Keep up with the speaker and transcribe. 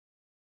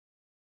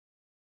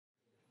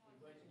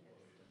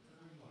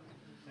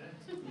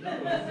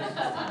Apple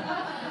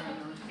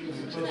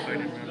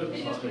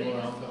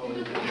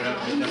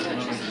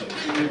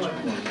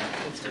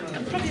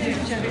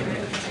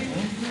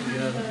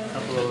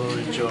or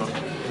orange or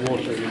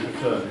water you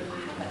prefer?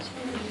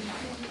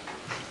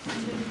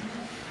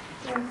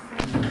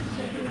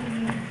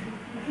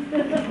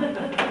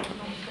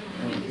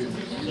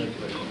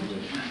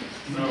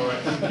 No,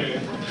 right, okay.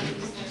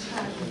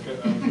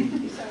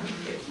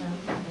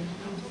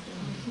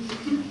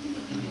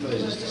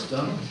 Is this to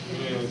start?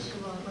 Yes.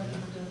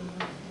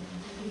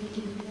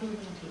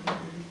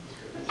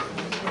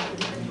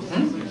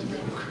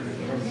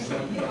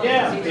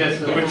 Yeah,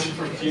 yes. Which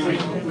for viewing?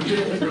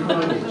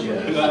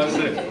 That's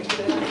it.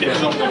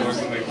 Yeah, not one or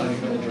something.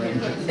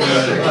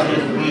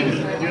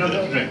 You know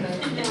that drink?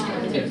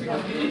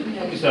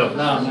 So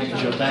now I'm making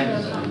sure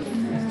David's on.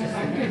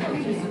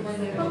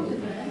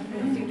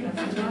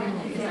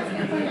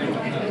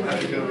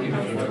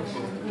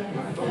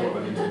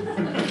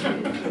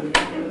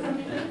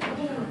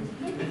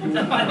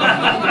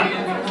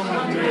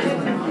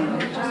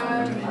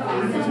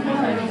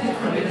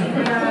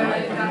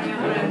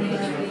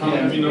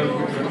 You know,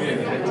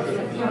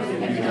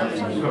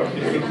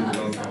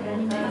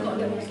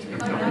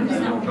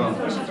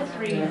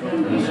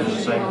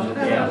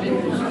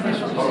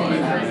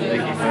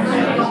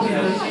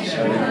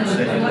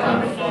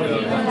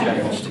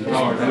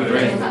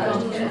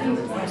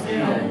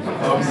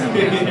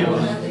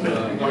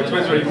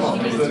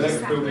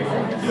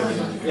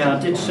 Yeah, I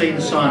did see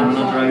the sign when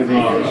I drove in.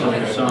 There's all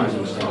the signs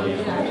and stuff.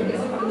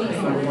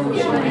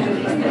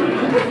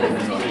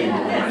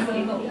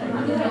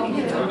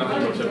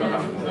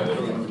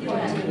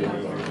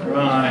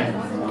 Right.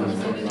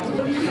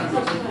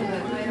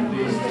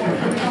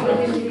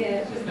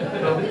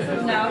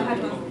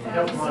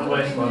 Help my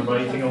waistline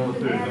by eating all the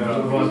food,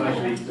 otherwise I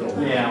should eat it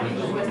all. Yeah.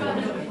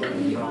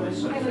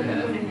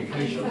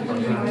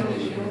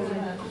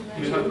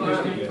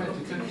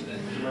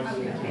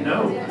 No,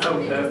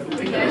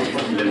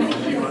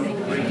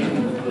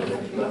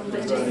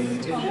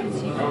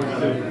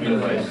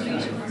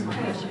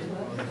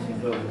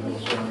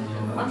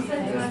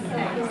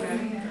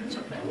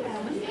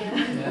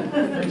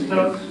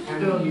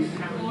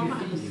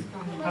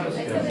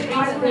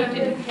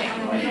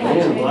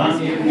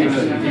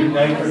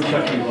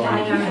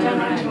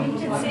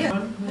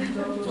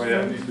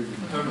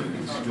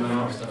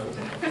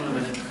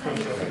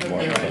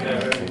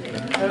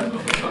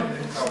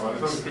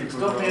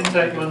 stop the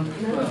intake one.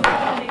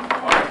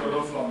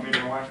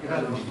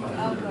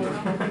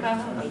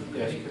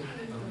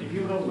 If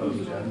you hold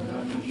those down,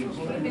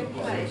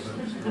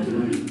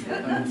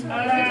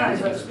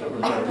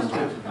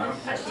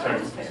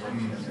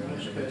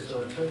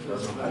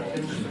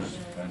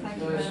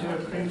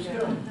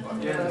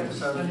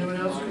 anyone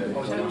else?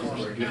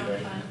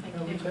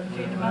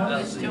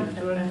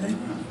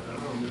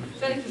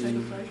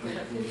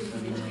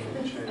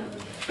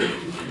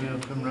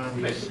 Come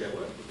round. Thank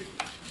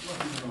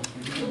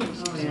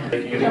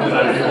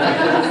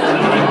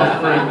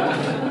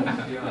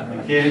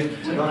you.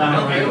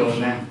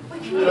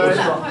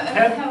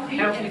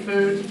 Healthy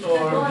food or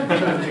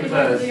chocolate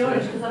eclairs?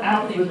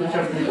 Out with the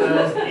chocolate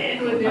eclairs,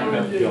 in with the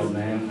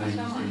oranges.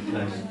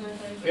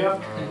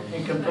 Yep,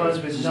 in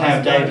compliance with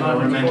how David will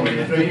remember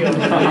you.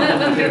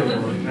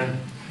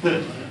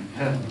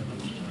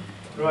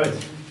 Right.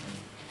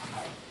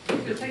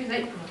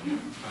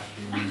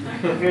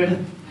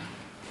 Good.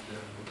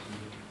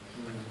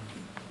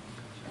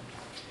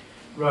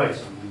 Right.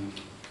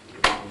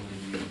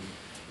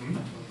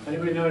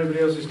 Anybody know anybody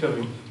else who's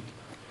coming?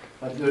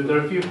 There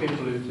are a few people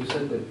who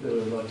said that they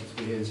were likely to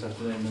be here this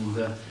afternoon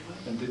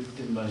and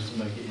didn't manage to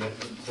make it yet.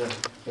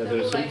 But, yeah, there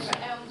are some.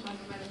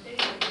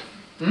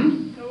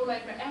 They're all over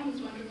at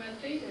Elmswood with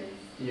feeders.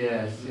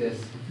 Yes, yes.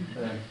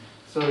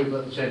 Sorry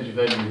about the change of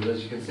venue, but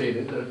as you can see,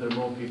 there are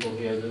more people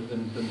here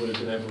than would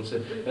have been able to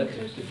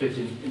fit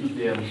into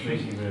the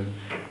meeting room.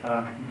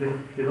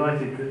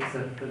 Delighted that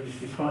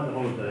despite the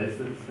holidays,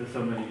 that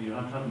so many of you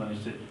have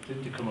managed to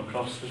come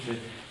across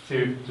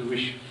to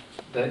wish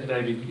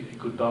David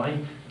goodbye.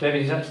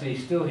 David is actually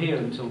still here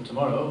until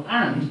tomorrow,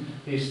 and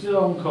he's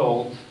still on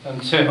call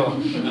until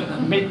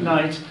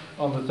midnight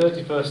on the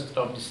 31st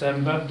of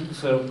December,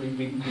 so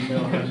we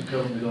know how to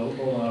cope with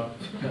all our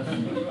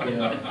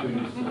food.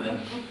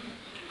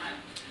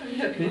 Look,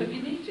 what have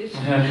you needed?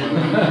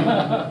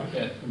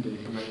 Yeah, indeed.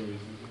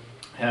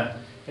 Yeah,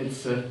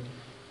 it's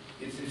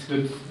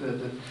good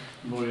that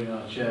Maureen,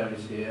 our chair,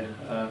 is here,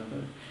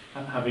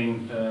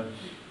 having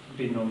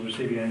been on the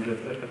receiving end of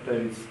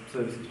David's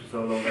services for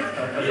so long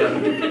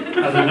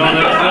as a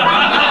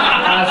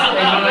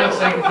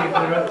non-executive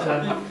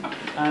director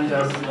and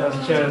as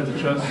chair of the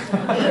trust.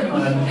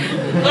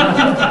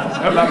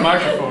 Have that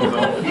microphone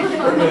though.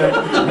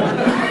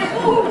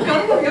 Oh,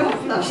 God, you're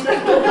flushed.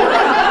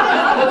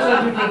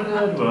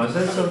 Well, I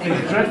said something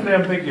dreadfully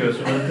ambiguous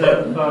from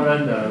the far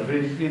end there. I'm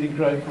really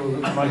grateful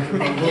that the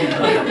microphone was there.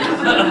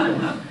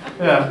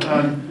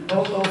 Yeah,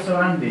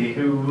 also Andy,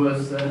 who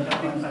was,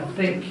 I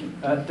think,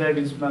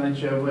 David's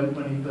manager when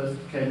he first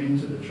came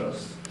into the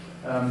trust.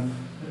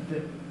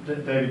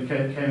 David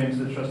came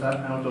into the trust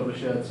out of a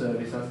shared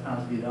service,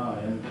 as did I,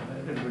 and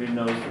everybody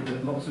knows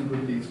that lots of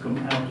good things come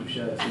out of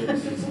shared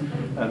services,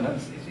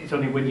 and it's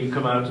only when you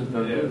come out of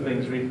them that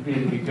things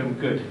really become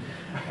good.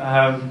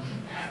 And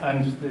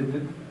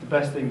the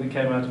best thing that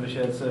came out of a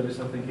shared service,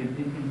 I think,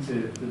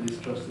 into this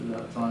trust at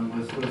that time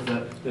was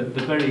the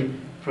very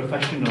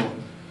professional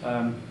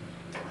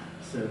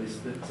service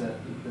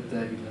that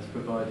David has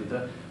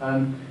provided.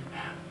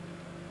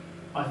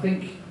 I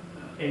think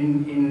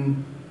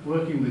in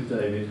working with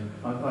David,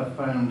 I've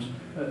found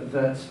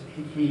that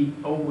he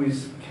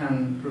always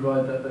can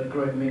provide that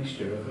great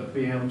mixture of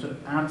being able to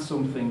add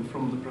something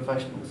from the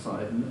professional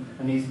side,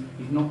 and he's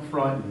not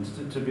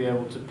frightened to be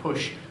able to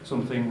push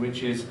something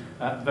which is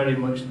very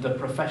much the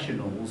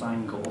professional's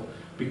angle,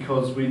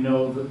 because we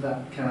know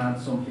that can add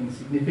something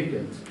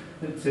significant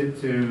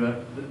to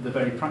the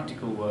very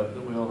practical work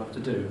that we all have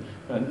to do.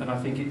 And I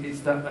think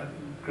it's that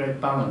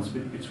great balance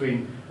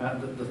between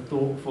the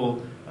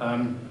thoughtful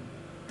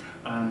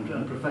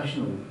and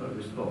professional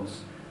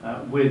response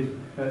with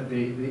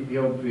the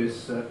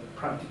obvious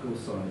practical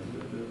side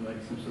that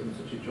makes him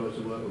such a joy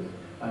to work with.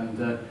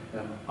 And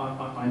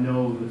I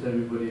know that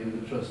everybody in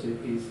the trust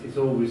is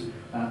always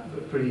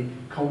pretty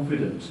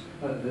confident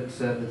that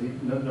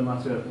no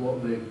matter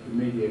what the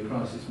media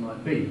crisis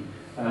might be,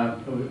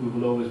 we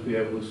will always be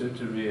able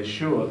to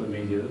reassure the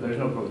media that there's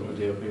no problem with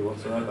DOP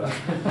whatsoever.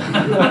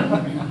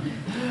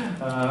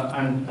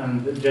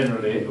 And that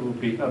generally it will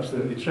be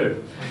absolutely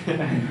true.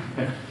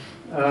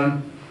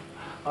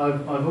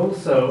 I've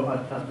also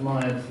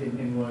admired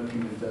in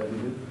working with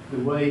David the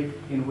way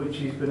in which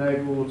he's been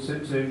able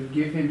to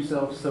give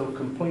himself so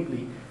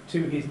completely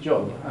to his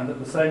job, and at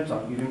the same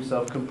time give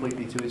himself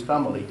completely to his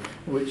family,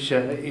 which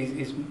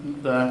is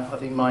I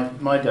think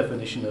my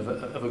definition of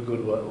a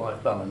good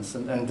work-life balance.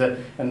 And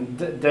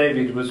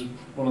David was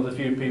one of the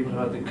few people who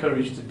had the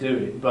courage to do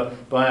it,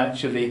 but by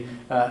actually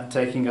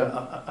taking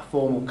a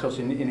formal cut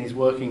in his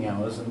working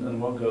hours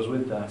and what goes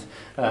with that,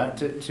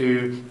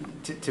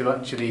 to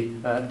actually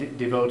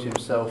devote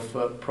himself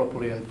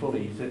properly and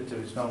fully to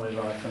his family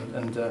life,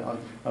 and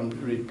I'm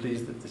really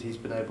pleased that he's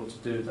been able to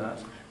do that.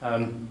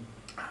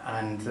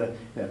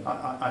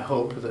 I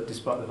hope that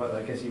despite the fact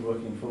that I guess you're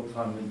working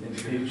full-time in the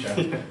future,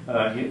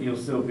 you'll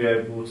still be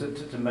able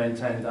to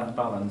maintain that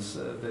balance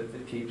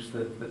that keeps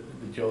the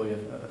joy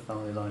of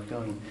family life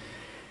going.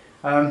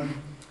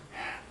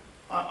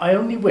 I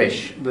only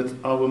wish that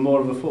I were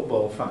more of a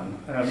football fan,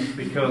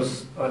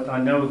 because I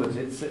know that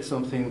it's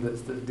something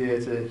that's dear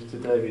to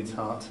David's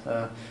heart,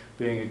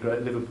 being a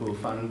great Liverpool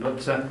fan,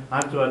 but I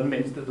have to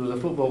admit that there was a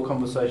football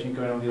conversation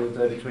going on the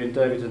other day between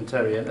David and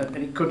Terry, and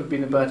it could have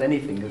been about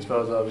anything as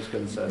far as I was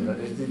concerned. I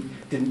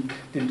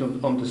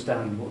didn't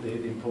understand what the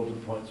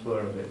important points were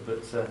of it,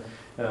 but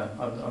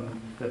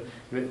I'm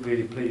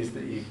really pleased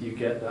that you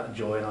get that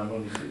joy, and I'm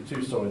only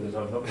too sorry that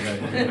I've not been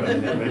able to go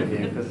in there with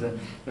you, because I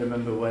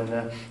remember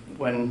when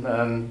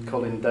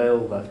Colin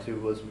Dale left,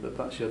 who was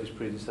Pat Shirley's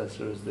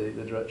predecessor as the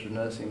Director of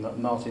Nursing,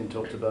 Martin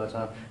talked about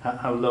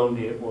how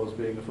lonely it was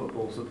being a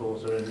football supporter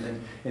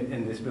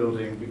in this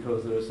building,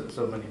 because there are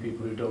so many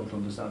people who don't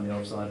understand the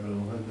offside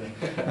rule.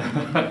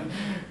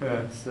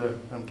 So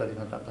I'm glad you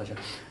had that pleasure.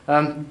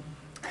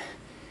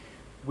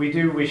 We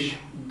do wish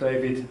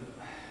David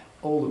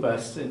all the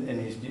best in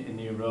his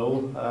new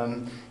role.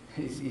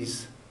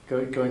 He's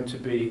going to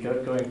be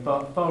going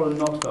far and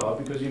not far,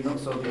 because you've not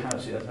sold your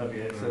house yet, have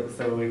you?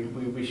 So we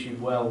wish you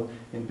well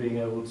in being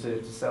able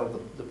to sell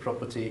the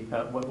property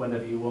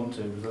whenever you want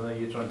to, because I know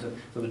you're trying to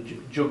sort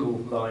of juggle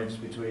lives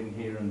between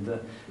here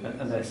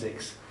and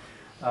Essex.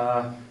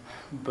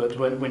 But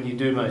when you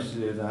do manage to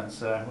do that,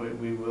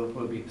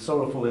 we'll be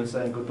sorrowful in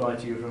saying goodbye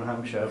to you from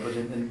Hampshire, but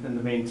in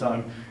the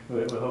meantime,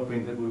 we're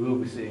hoping that we will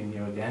be seeing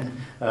you again,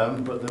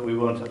 but that we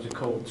won't have to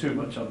call too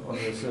much on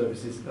your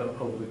services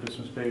over the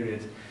Christmas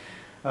period.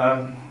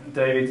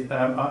 David,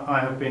 I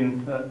have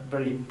been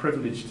very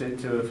privileged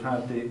to have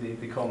had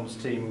the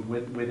comms team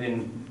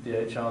within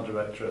the HR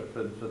Directorate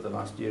for the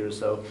last year or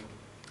so.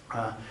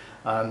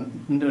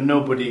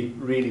 Nobody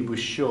really was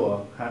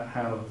sure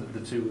how the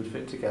two would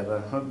fit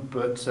together,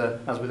 but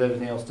as with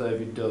everything else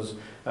David does,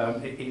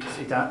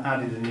 it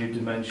added a new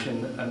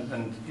dimension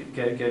and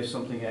gave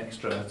something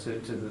extra to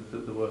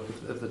the work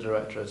of the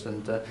directorate.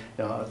 And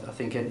I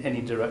think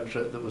any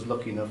directorate that was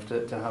lucky enough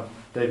to have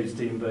David's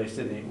team based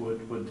in it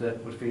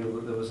would feel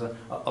that there was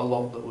a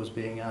lot that was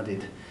being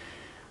added.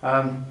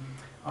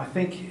 I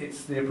think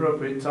it's the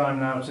appropriate time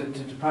now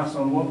to pass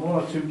on one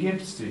or two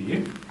gifts to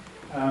you.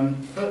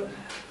 But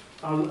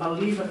I'll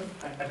leave a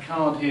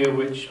card here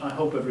which I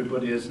hope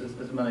everybody has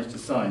managed to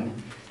sign.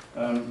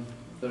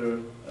 There are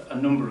a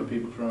number of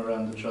people from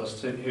around the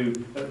Trust who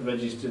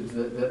registered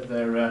that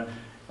they're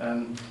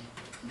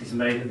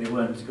dismayed that they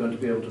weren't going to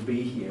be able to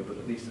be here, but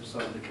at least have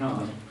signed the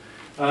card.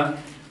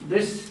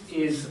 This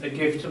is a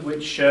gift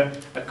which,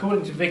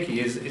 according to Vicky,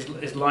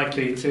 is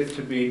likely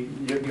to be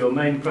your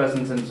main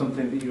present and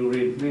something that you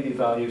really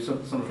value,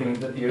 something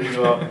that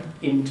you are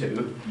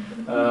into.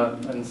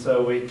 And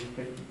so we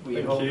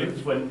hope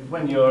that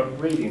when you're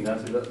reading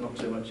that, so that's not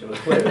too much of a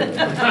clue.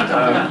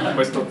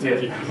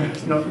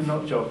 It's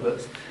not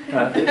chocolates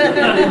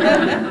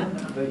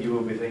that you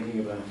will be thinking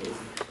about it.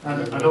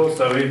 And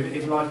also,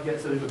 if life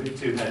gets a little bit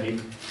too heavy,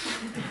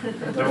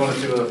 there are one or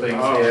two other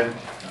things here.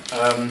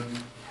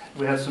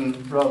 We have some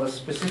rather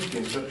specific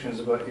instructions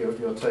about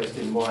your taste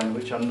in wine,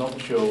 which I'm not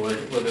sure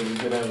whether we've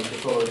been able to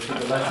follow to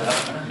the letter.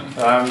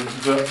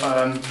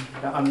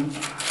 I'm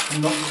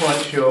not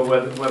quite sure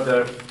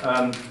whether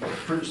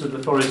Fruits of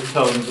the Forest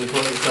tones is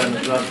what the same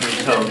as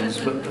Anthony tones,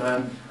 but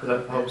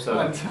I hope so.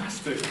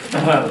 Fantastic.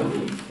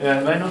 Yeah,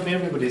 it may not be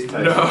everybody's taste.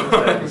 No.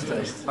 It's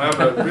taste. I have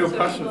a real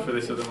passion for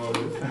this at the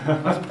moment.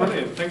 That's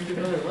brilliant. Thank you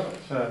very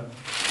much.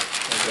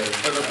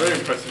 That's very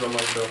impressive on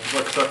myself.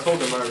 Because I told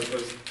them I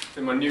was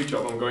in my new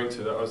job I'm going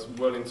to that I was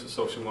well into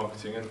social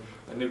marketing, and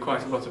I knew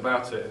quite a lot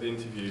about it at the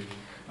interview.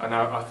 And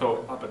I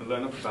thought I better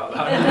learn up about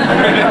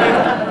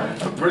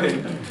that.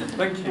 Brilliant.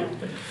 Thank you.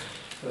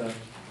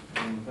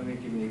 Let me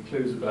give you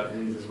clues about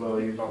these as well.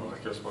 You may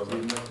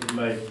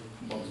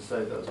want to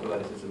say those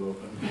later to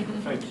open.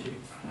 Thank you.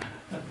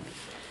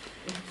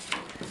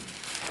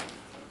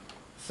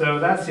 So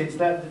that's it.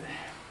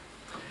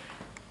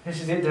 This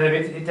is it,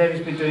 David.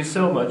 David's been doing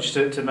so much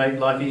to make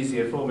life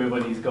easier for me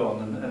when he's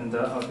gone, and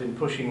I've been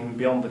pushing him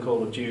beyond the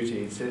call of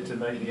duty to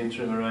make the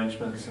interim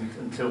arrangements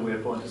until we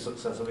appoint a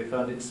successor. We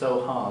found it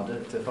so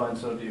hard to find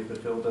somebody who could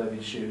fill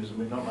David's shoes, and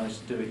we've not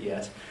managed to do it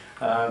yet.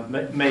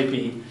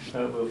 Maybe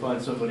we'll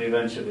find somebody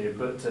eventually,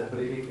 but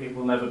it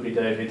will never be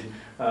David,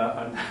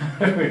 and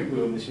we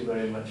will miss you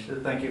very much.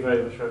 Thank you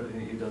very much for everything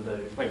that you've done,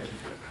 David. Thank you.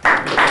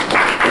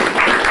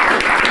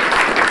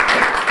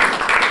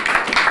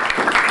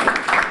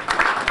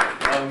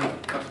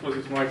 I suppose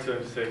it's my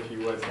turn to say a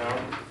few words now.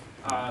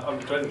 I'm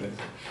dreading this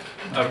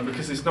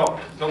because it's not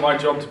my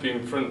job to be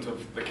in front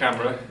of the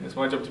camera. It's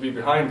my job to be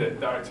behind it,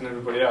 directing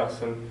everybody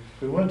else. And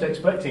we weren't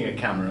expecting a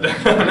camera.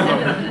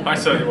 No, I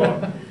certainly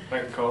won't.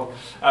 Thanks, Cole.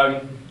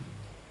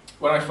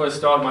 When I first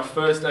started, my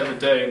first ever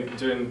day in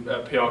doing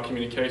PR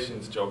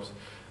communications jobs,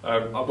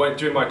 I went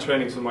during my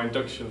training, so my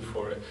induction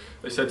for it.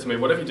 They said to me,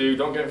 whatever you do,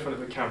 don't get in front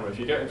of the camera. If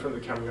you get in front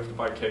of the camera, you have to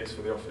buy cakes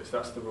for the office.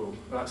 That's the rule.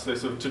 That's the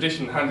sort of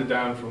tradition handed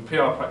down from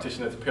PR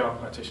practitioner to PR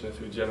practitioner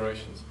through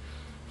generations.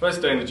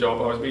 First day in the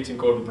job, I was meeting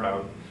Gordon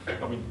Brown.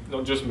 I mean,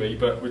 not just me,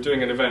 but we're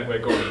doing an event where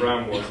Gordon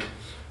Brown was,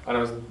 and I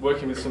was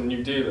working with some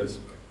new dealers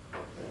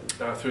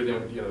through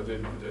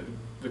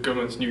the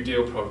government's New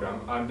Deal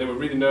programme, and they were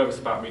really nervous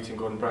about meeting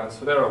Gordon Brown.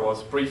 So there I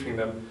was, briefing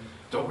them.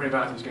 Don't worry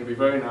about it, it's going to be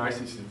very nice.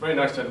 He's a very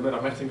nice gentleman,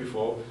 I've met him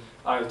before.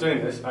 I was doing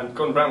this, and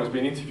Gordon Brown was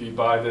being interviewed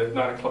by the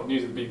 9 o'clock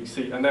news at the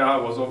BBC, and there I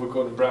was over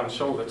Gordon Brown's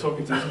shoulder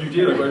talking to this new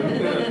dealer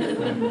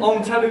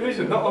on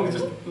television, not only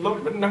just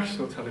local, but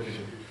national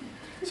television.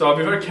 So I've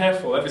been very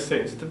careful ever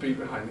since to be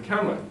behind the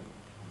camera.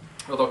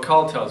 Although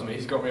Carl tells me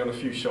he's got me on a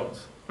few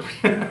shots.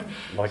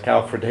 Like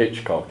Alfred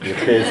Hitchcock, he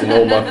appears in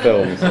all my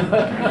films.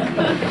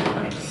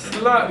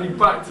 Slightly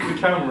back to the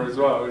camera as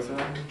well, so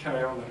I can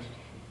carry on there.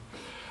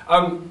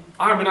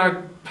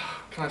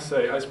 Can I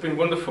say, it's been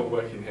wonderful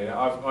working here.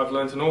 I've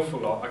learned an awful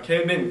lot. I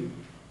came in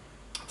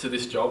to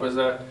this job as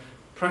a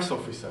press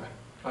officer.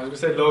 I was going to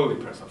say lowly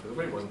press officer,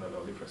 but it wasn't a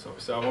lowly press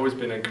officer. I've always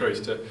been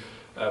encouraged to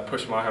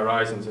push my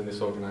horizons in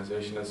this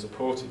organisation and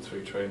support it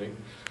through training.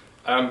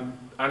 And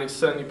it's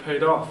certainly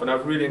paid off, and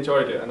I've really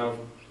enjoyed it. And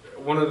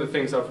one of the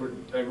things I've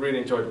really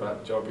enjoyed about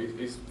the job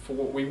is for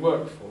what we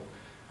work for.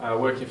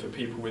 Working for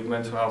people with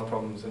mental health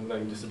problems and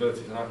learning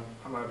disabilities, and I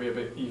might be a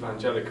bit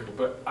evangelical,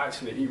 but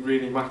actually it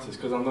really matters,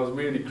 because on those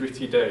really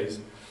gritty days,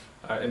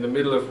 in the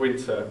middle of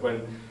winter,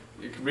 when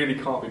you really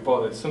can't be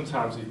bothered,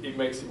 sometimes it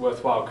makes it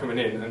worthwhile coming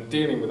in and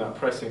dealing with that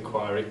press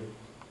inquiry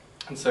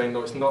and saying,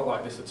 no, it's not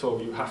like this at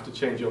all, you have to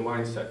change your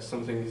mindset,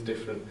 something is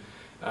different,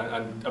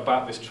 and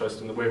about this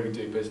trust and the way we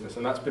do business,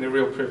 and that's been a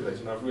real privilege,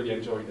 and I've really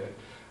enjoyed it.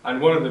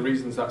 And one of the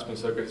reasons that's been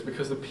so good is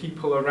because the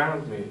people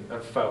around me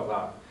have felt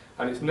that.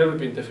 And it's never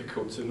been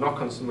difficult to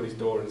knock on somebody's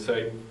door and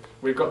say,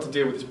 we've got to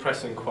deal with this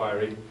press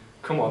inquiry,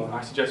 come on,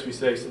 I suggest we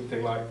say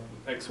something like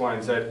X, Y,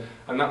 and Z.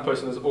 And that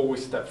person has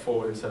always stepped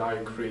forward and said, I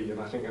agree, and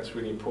I think that's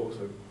really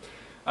important.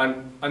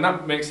 And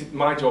that makes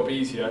my job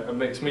easier and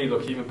makes me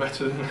look even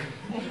better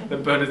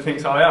than Bernard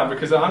thinks I am,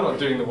 because I'm not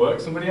doing the work,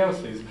 somebody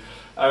else is.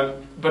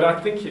 But I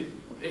think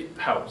it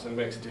helps and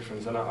makes a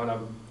difference, and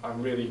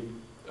I'm really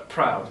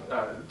proud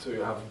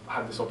to have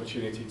had this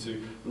opportunity to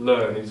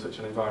learn in such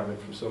an environment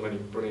from so many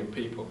brilliant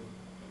people.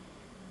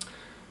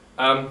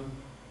 I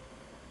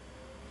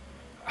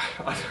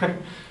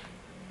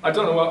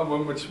don't know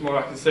what much more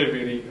I can say,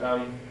 really.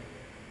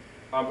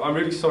 I'm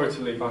really sorry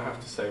to leave, I have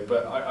to say,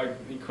 but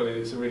equally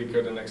it's a really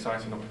good and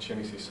exciting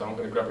opportunity, so I'm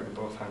going to grab it with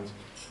both hands.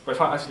 But in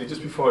fact, actually,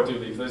 just before I do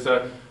leave, there's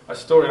a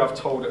story I've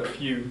told at a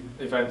few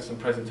events and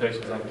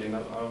presentations I've been.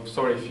 I'm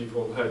sorry if you've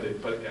all heard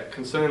it, but it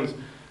concerns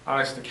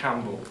Alistair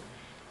Campbell.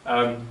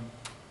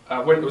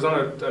 was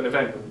on an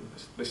event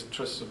this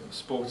trust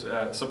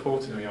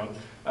supported me on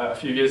a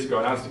few years ago,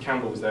 and Alistair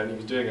Campbell was there, and he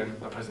was doing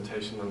a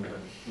presentation and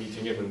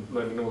meeting him and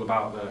learning all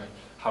about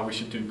how we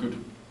should do good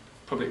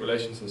public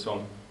relations and so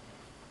on.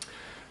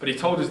 But he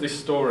told us this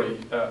story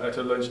at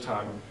a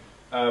lunchtime,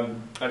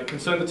 and it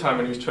concerned the time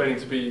when he was training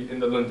to be in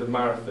the London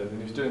Marathon, and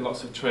he was doing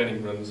lots of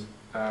training runs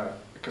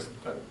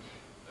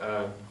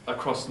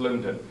across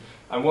London.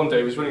 And one day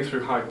he was running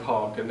through Hyde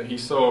Park, and he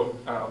saw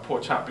a poor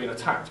chap being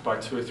attacked by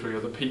 2 or 3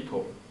 other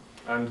people.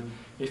 And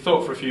he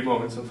thought for a few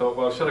moments and thought,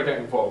 well, shall I get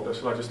involved or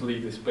shall I just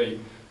leave this be?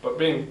 But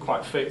being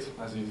quite fit,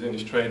 as he was in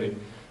his training,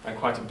 and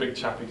quite a big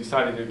chap, he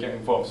decided to get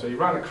involved. So he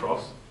ran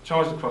across,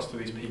 charged across to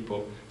these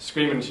people,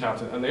 screaming and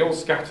shouting, and they all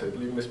scattered,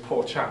 leaving this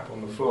poor chap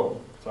on the floor.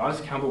 So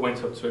Alistair Campbell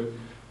went up to him,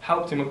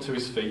 helped him up to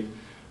his feet,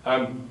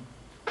 and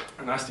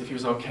asked if he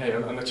was okay.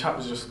 And the chap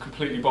was just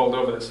completely bowled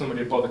over that somebody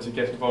had bothered to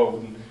get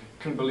involved, and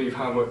couldn't believe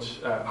how much,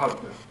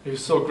 he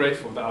was so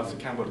grateful that Alistair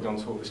Campbell had gone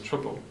to all this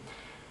trouble.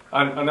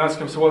 And Alistair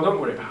Campbell said, well,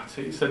 don't worry about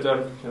it. He said,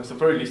 it's the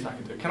very least I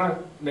can do. Can I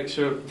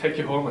take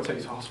you home or take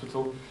you to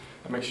hospital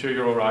and make sure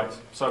you're all right?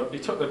 So he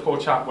took the poor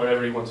chap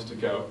wherever he wanted to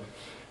go.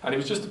 And he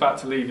was just about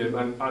to leave him,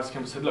 and Alistair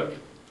Campbell said, look,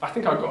 I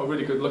think I've got a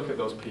really good look at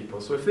those people.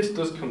 So if this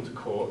does come to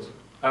court,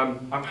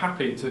 I'm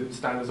happy to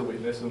stand as a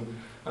witness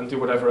and do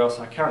whatever else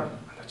I can.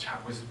 And the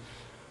chap was,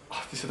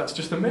 he said, that's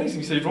just amazing.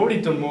 He said, you've already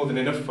done more than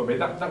enough for me.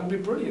 That would be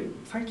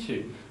brilliant. Thank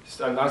you.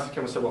 And Alistair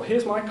Campbell said, well,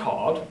 here's my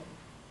card.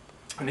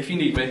 And if you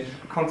need me,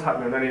 contact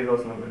me on any of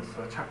those numbers.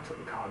 So the chap took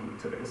the card and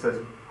looked at it and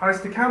said,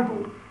 Alistair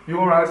Campbell,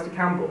 you're Alistair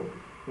Campbell.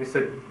 And he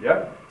said,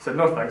 yeah. He said,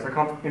 no thanks, I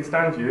can't fucking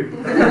stand you.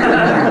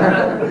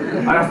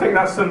 And I think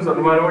that sums up,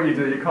 no matter what you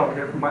do, you can't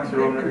match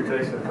your own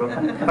reputation. So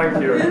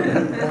thank you.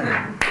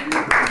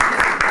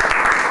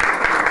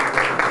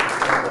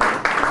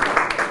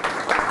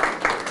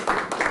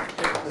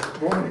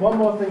 One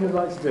more thing I'd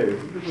like to do,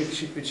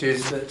 which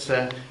is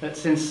that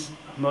since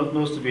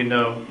most of you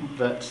know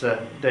that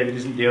David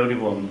isn't the only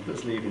one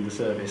that's leaving the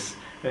service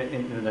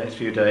in the next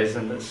few days,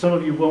 and that some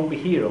of you won't be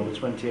here on the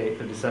 28th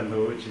of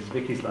December, which is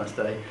Vicky's last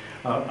day,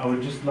 I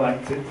would just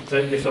like to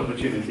take this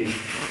opportunity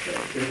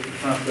to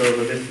pass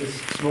over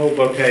this small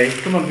bouquet.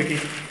 Come on, Vicky.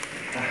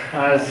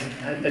 As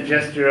a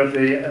gesture of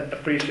the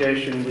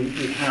appreciation we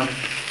have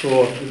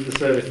for the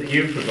service that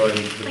you've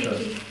provided to the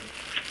trust.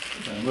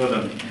 Well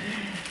done.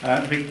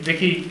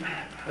 Vicky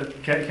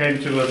came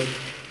to us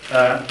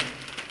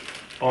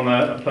on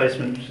a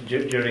placement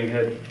during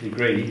her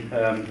degree,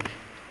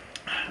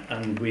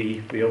 and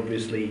we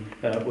obviously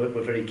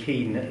were very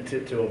keen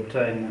to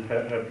obtain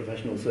her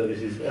professional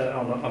services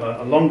on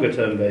a longer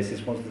term basis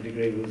once the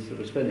degree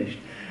was finished.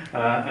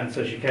 And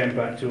so she came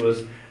back to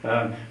us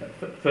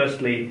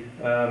firstly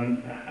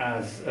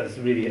as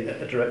really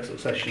a direct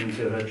succession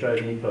to her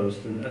trainee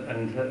post,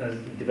 and has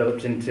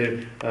developed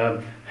into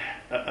a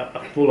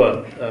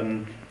fuller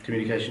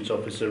communications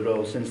officer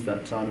role since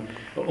that time.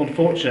 But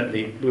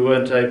unfortunately, we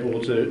weren't able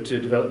to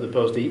develop the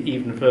post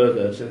even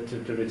further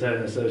to retain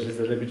her services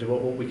the limit of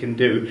what we can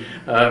do.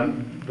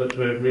 But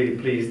we're really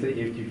pleased that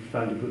you've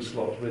found a good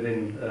slot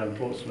within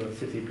Portsmouth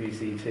City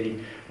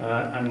PCT,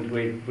 and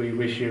we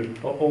wish you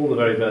all the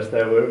very best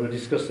there. We're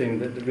discussing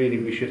that really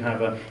we should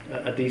have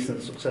a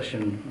decent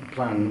succession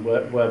plan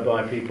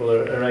whereby people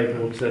are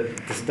able to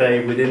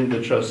stay within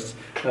the trust.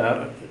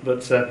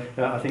 But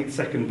I think the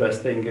second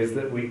best thing is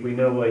that we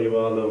know where you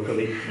are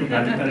locally,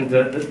 and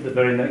the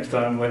very next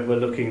time we're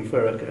looking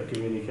for a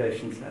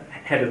communications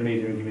head of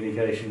media and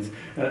communications,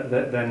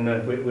 then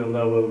we'll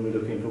know where we'll be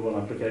looking for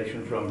one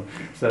application from.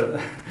 So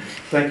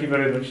thank you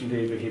very much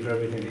indeed, Vicky, for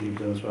everything that you've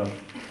done as well.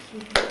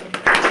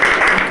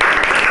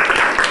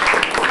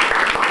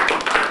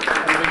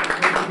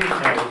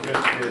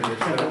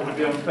 So it would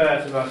be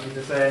unfair to ask you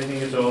to say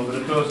anything at all, but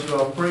of course you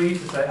are free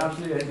to say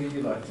absolutely anything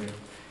you'd like to.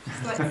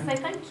 Just like to say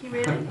thank you,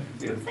 really.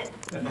 That's it.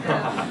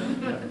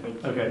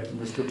 Okay,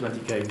 there's still plenty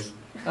of cakes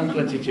and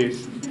plenty of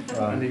juice.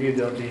 Right. And if you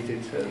don't eat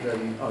it,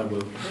 then I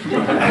will.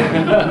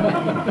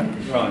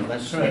 Right,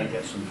 let's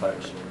get some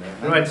photos in there.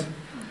 Right.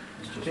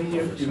 I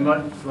think you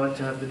might like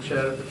to have the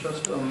chair of the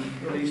trust on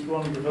at least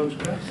one of the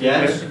photographs.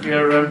 Yes. If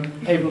you're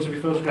able to be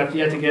photographed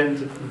yet again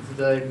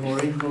today,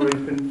 Maureen's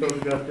been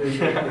photographed the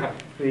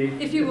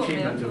If you want me,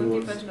 Achievement I'll be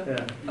Awards. photographed.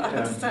 Yeah. But I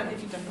understand if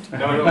you don't.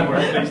 No, don't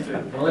worry, please do.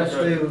 Well, let's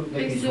do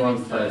Vicky's do one it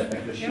first, first.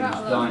 because she You're was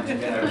out of dying to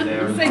get over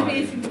there and Same hide.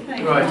 eating the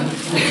cake. Right.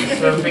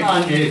 So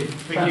Vicky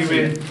Thank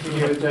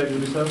with David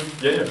yourself.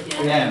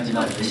 Yeah. Yeah, you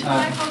know, Shall I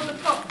hold the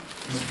prop?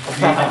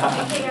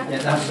 yeah,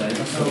 that's it.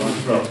 That's the one.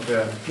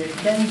 Yeah.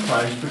 Get in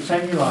close,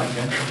 pretend you like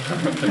it.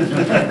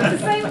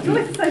 It's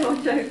always the same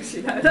old jokes,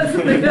 you know. That's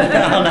the thing.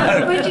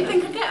 Where do you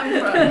think I get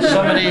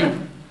them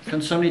from?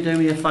 Can somebody do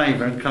me a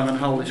favour and come and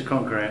hold this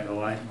concrete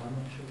away?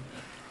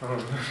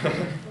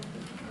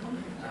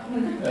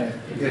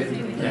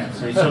 Yeah,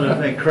 so it sort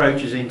of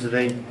encroaches into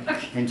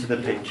the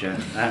picture.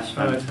 That's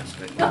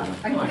fantastic.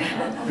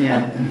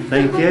 Yeah,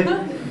 thank you.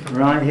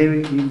 Right, here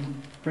you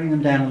bring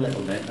them down a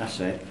little bit. That's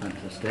it.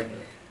 Fantastic.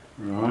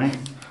 Right.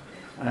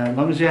 As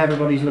long as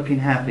everybody's looking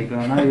happy, but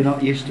I know you're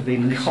not used to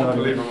being this I side can't of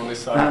believe the, I'm on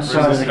this side. that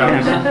side of the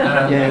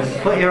camera.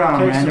 Yeah, put your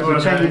arm around it,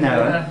 pretend you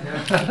know it.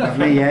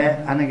 Lovely,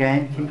 yeah, and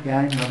again, keep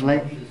going,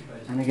 lovely.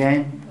 And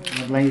again,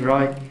 lovely,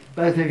 right.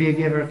 Both of you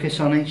give her a kiss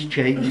on each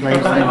cheek, please, thank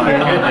you.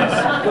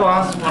 Go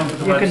on,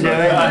 you can do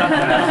it.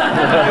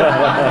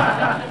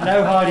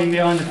 No hiding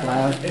behind the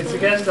flowers. It's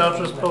against our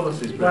trust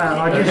policies, Bruce. Well,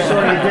 I just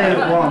saw you do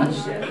it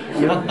once,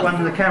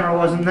 when the camera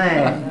wasn't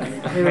there.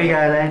 Here we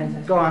go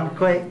then, go on,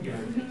 quick.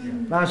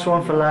 Last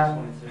one for that.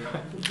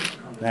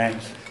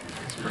 Thanks.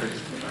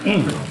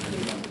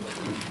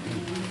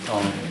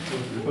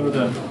 Well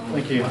done.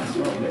 Thank you.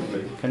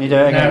 Can you do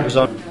it again? It was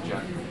on.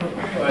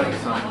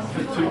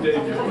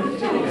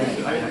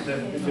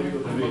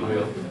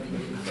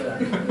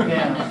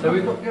 Yeah. So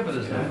we've got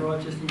governors now,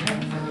 right? Just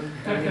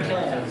We'll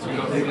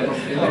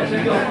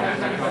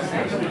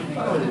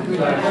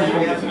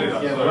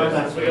have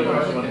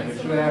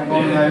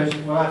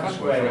a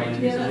square one.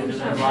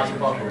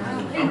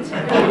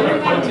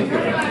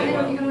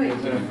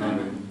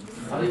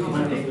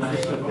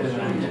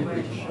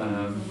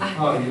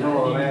 Oh, you know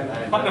all about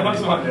that.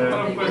 That's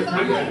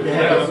right.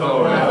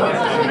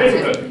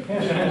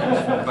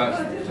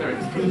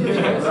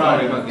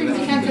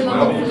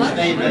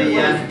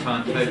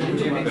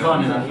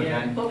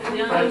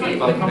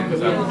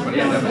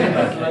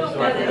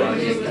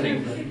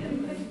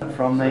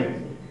 From the,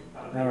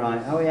 all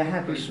right. Oh, you're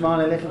happy,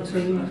 smiley little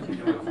team.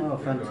 Oh,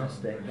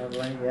 fantastic,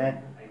 lovely. Yeah,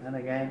 and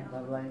again,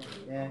 lovely.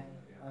 Yeah,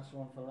 that's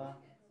one for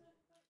that.